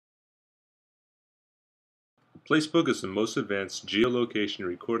PlaceBook is the most advanced geolocation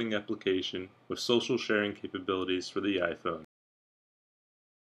recording application with social sharing capabilities for the iPhone.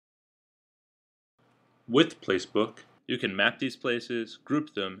 With PlaceBook, you can map these places,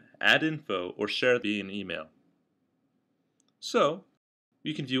 group them, add info, or share via an email. So,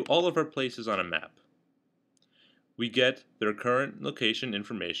 you can view all of our places on a map. We get their current location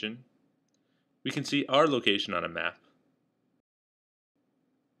information. We can see our location on a map.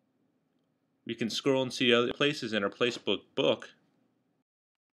 We can scroll and see other places in our PlaceBook book.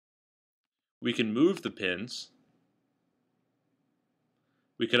 We can move the pins.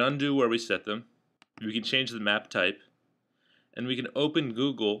 We can undo where we set them. We can change the map type. And we can open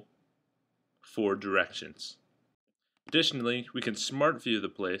Google for directions. Additionally, we can smart view the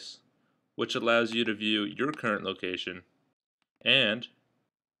place, which allows you to view your current location and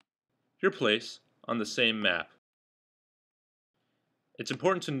your place on the same map. It's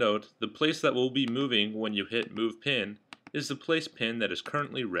important to note the place that will be moving when you hit Move Pin is the place pin that is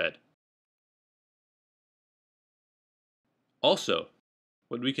currently red. Also,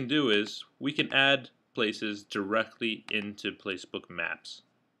 what we can do is we can add places directly into PlaceBook Maps.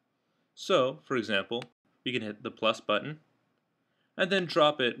 So, for example, we can hit the plus button and then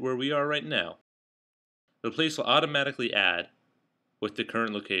drop it where we are right now. The place will automatically add with the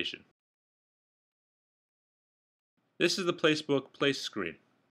current location. This is the PlaceBook Place screen.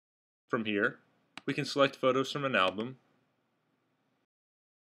 From here, we can select photos from an album,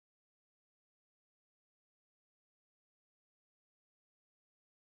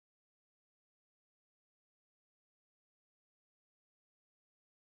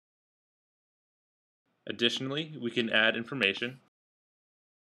 additionally, we can add information.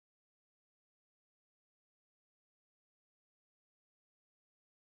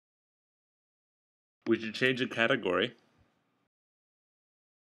 We can change a category.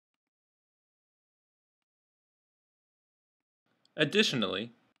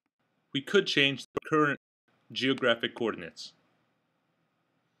 Additionally, we could change the current geographic coordinates.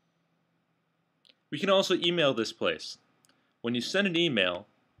 We can also email this place. When you send an email,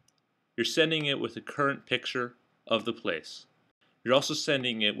 you're sending it with a current picture of the place. You're also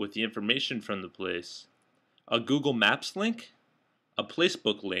sending it with the information from the place, a Google Maps link, a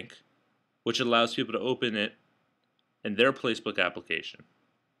PlaceBook link, which allows people to open it in their PlaceBook application.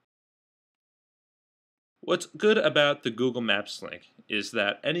 What's good about the Google Maps link is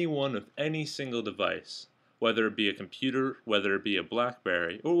that anyone with any single device, whether it be a computer, whether it be a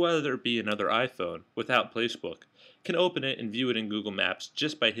BlackBerry, or whether it be another iPhone without PlaceBook, can open it and view it in Google Maps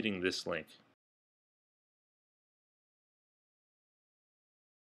just by hitting this link.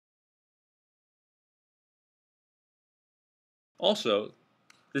 Also,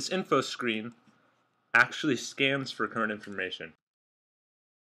 this info screen actually scans for current information.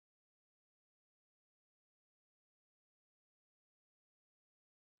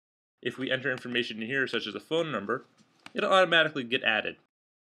 If we enter information in here, such as a phone number, it'll automatically get added.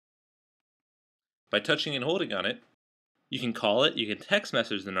 By touching and holding on it, you can call it, you can text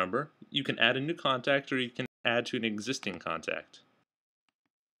message the number, you can add a new contact, or you can add to an existing contact.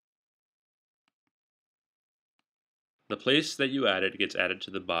 The place that you added gets added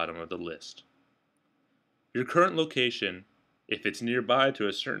to the bottom of the list. Your current location, if it's nearby to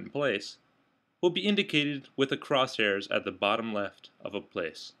a certain place, will be indicated with the crosshairs at the bottom left of a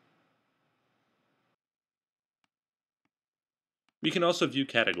place. We can also view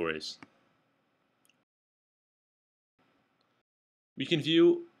categories. We can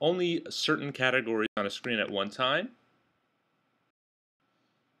view only certain categories on a screen at one time.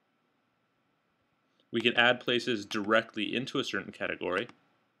 We can add places directly into a certain category.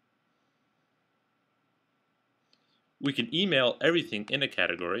 We can email everything in a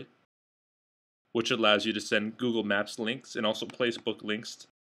category, which allows you to send Google Maps links and also PlaceBook links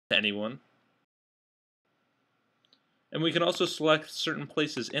to anyone. And we can also select certain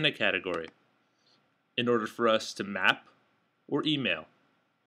places in a category in order for us to map or email.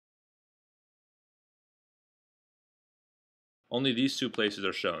 Only these two places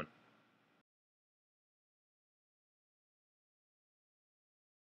are shown.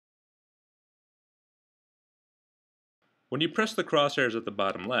 When you press the crosshairs at the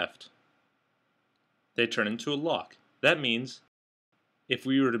bottom left, they turn into a lock. That means if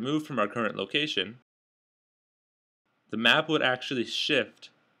we were to move from our current location, the map would actually shift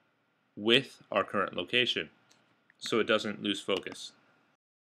with our current location, so it doesn't lose focus.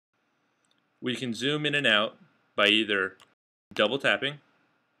 We can zoom in and out by either double tapping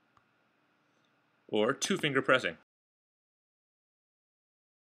or two-finger pressing.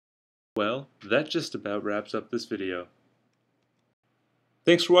 Well, that just about wraps up this video.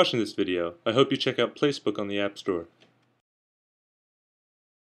 Thanks for watching this video. I hope you check out PlaceBook on the App Store.